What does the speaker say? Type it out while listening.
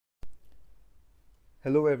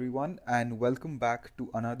Hello everyone and welcome back to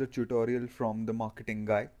another tutorial from the Marketing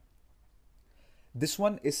Guy. This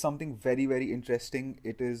one is something very interesting.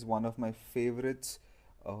 It is one of my favorites.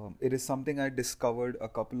 It is something I discovered a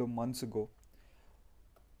couple of months ago.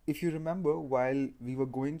 If you remember, while we were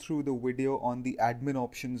going through the video on the admin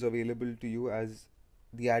options available to you as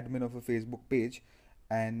the admin of a Facebook page,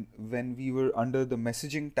 and when we were under the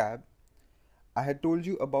messaging tab, I had told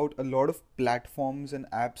you about a lot of platforms and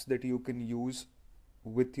apps that you can use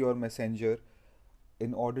with your messenger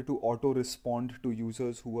in order to auto respond to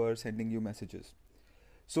users who are sending you messages.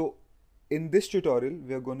 So, in this tutorial,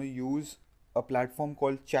 we are going to use a platform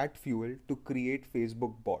called ChatFuel to create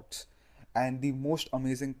Facebook bots. And the most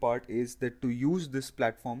amazing part is that to use this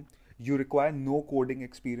platform, you require no coding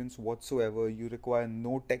experience whatsoever, you require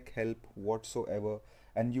no tech help whatsoever,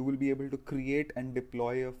 and you will be able to create and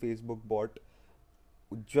deploy a Facebook bot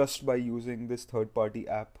just by using this third party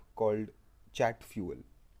app called ChatFuel.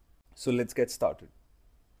 So, let's get started.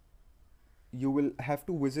 You will have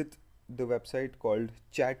to visit the website called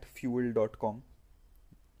chatfuel.com.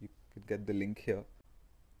 You can get the link here.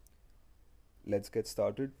 Let's get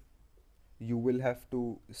started. You will have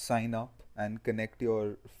to sign up and connect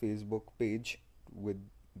your Facebook page with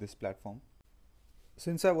this platform.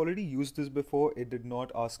 Since I've already used this before, it did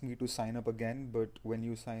not ask me to sign up again, but when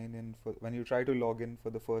you try to log in for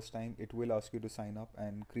the first time, it will ask you to sign up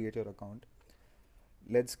and create your account.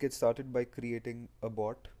 Let's get started by creating a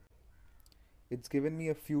bot. It's given me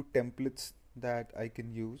a few templates that I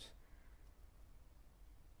can use.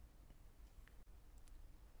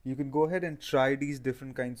 You can go ahead and try these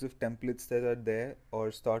different kinds of templates that are there,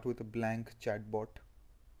 or start with a blank chatbot.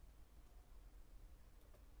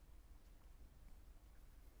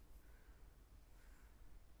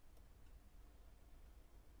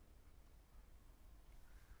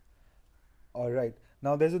 Alright,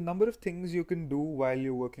 now there's a number of things you can do while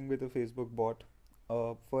you're working with a Facebook bot.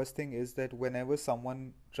 First thing is that whenever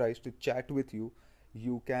someone tries to chat with you,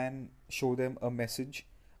 you can show them a message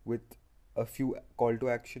with a few call to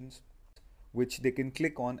actions which they can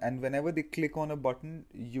click on, and whenever they click on a button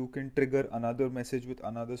you can trigger another message with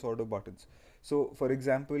another sort of buttons. So for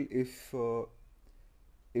example, if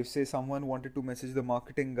say someone wanted to message the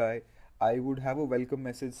marketing guy, I would have a welcome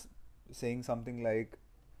message saying something like,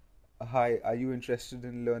 hi, are you interested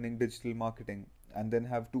in learning digital marketing? And then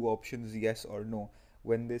have two options, yes or no.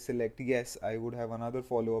 When they select yes, I would have another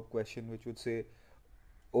follow up question which would say,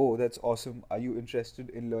 oh, that's awesome. Are you interested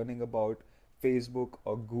in learning about Facebook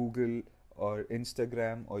or Google or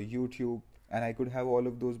Instagram or YouTube? And I could have all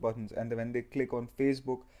of those buttons. And then when they click on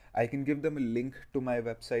Facebook, I can give them a link to my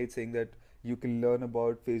website saying that you can learn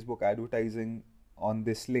about Facebook advertising on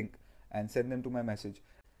this link and send them to my message.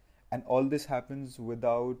 And all this happens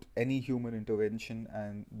without any human intervention,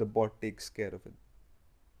 and the bot takes care of it.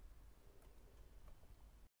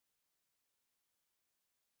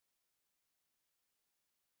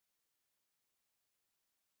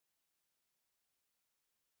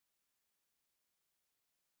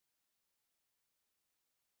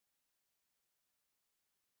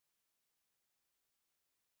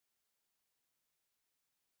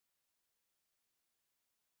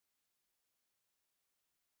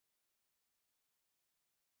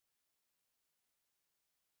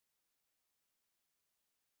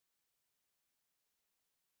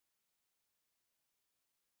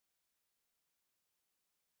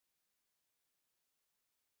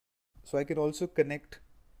 So I can also connect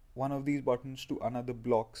one of these buttons to another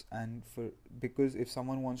blocks, and for because if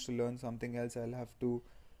someone wants to learn something else, I'll have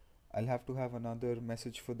to have another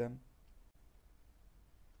message for them.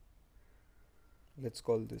 Let's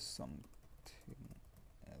call this something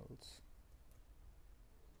else.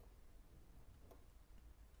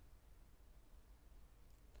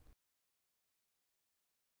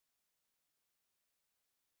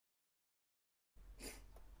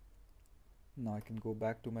 Now I can go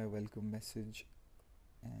back to my welcome message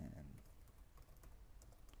and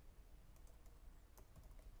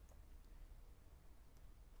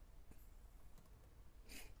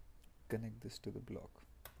connect this to the block.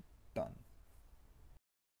 Done.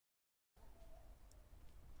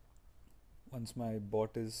 Once my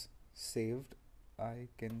bot is saved, I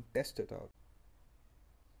can test it out.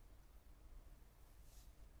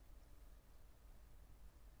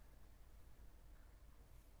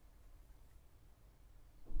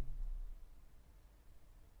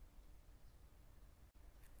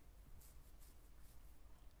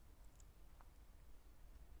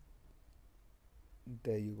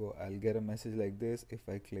 There you go. I'll get a message like this. If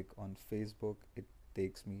I click on Facebook, it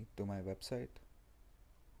takes me to my website.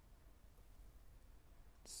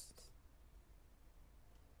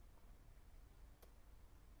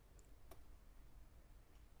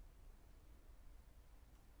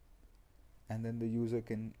 and then the user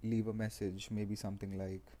can leave a message, maybe something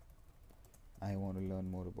like, I want to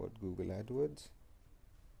learn more about Google AdWords.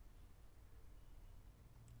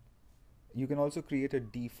 You can also create a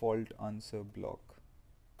default answer block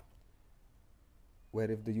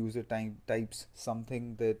where if the user types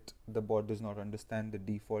something that the bot does not understand, the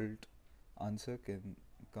default answer can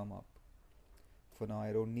come up. For now,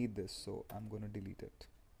 I don't need this, so I'm going to delete it.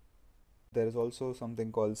 There is also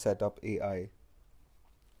something called Setup AI.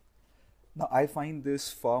 Now, I find this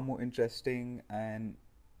far more interesting, and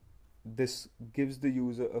this gives the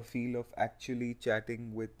user a feel of actually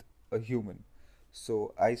chatting with a human.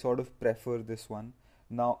 So I sort of prefer this one.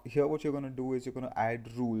 Now, here what you're going to do is you're going to add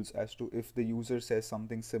rules as to if the user says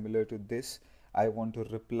something similar to this, I want to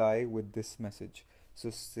reply with this message. So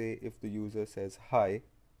say if the user says hi,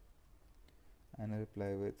 and I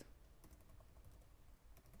reply with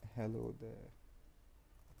hello there.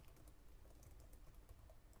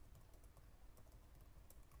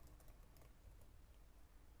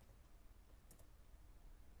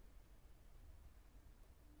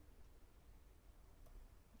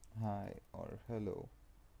 Hi or hello.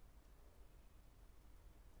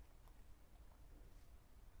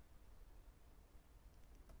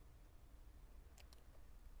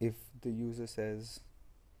 If the user says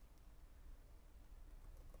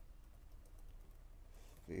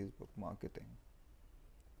Facebook marketing,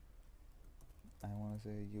 I want to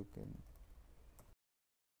say you can.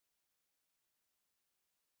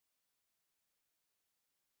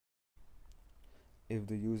 If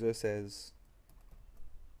the user says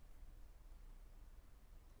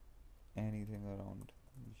anything around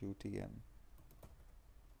UTM,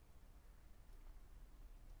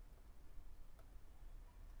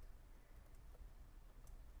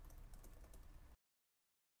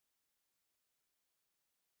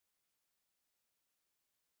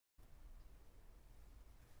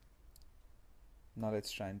 now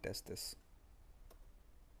let's try and test this.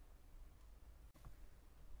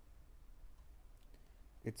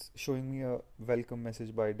 It's showing me a welcome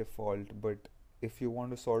message by default, but if you want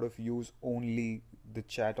to sort of use only the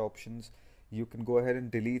chat options, you can go ahead and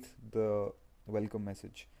delete the welcome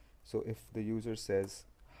message. So if the user says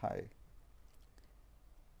hi,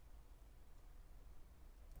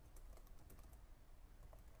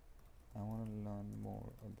 I want to learn more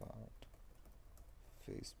about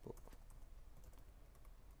Facebook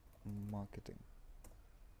marketing,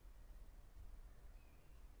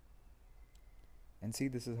 and see,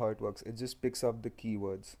 this is how it works. It just picks up the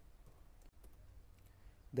keywords.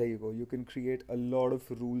 There you go. You can create a lot of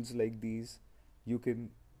rules like these. You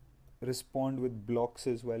can respond with blocks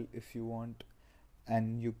as well if you want,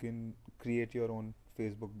 and you can create your own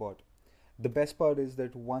Facebook bot. The best part is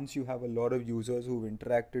that once you have a lot of users who've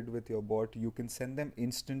interacted with your bot, you can send them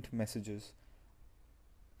instant messages.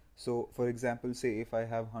 So, for example, say if I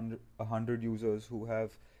have 100 users who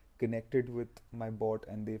have connected with my bot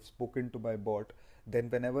and they've spoken to my bot, then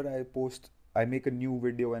whenever I make a new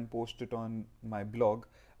video and post it on my blog,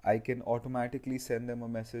 I can automatically send them a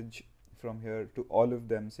message from here to all of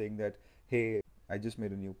them saying that, hey, I just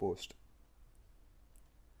made a new post.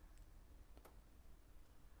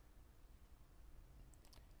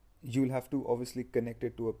 You'll have to obviously connect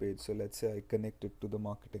it to a page. So let's say I connect it to the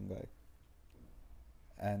marketing guy,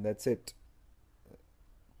 and that's it.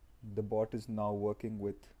 The bot is now working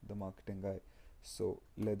with the marketing guy. So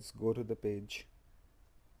let's go to the page,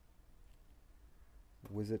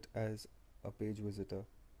 visit as a page visitor,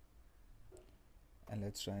 and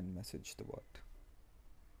let's try and message the bot.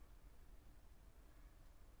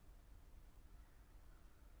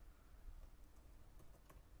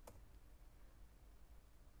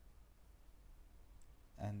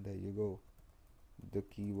 And there you go. The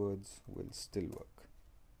keywords will still work.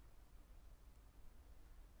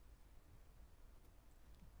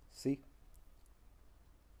 See?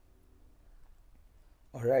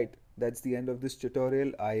 Alright, that's the end of this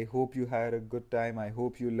tutorial. I hope you had a good time. I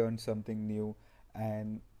hope you learned something new.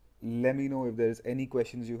 And let me know if there's any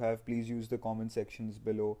questions you have. Please use the comment sections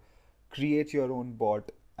below. Create your own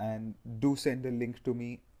bot and do send a link to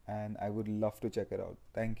me, and I would love to check it out.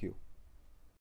 Thank you.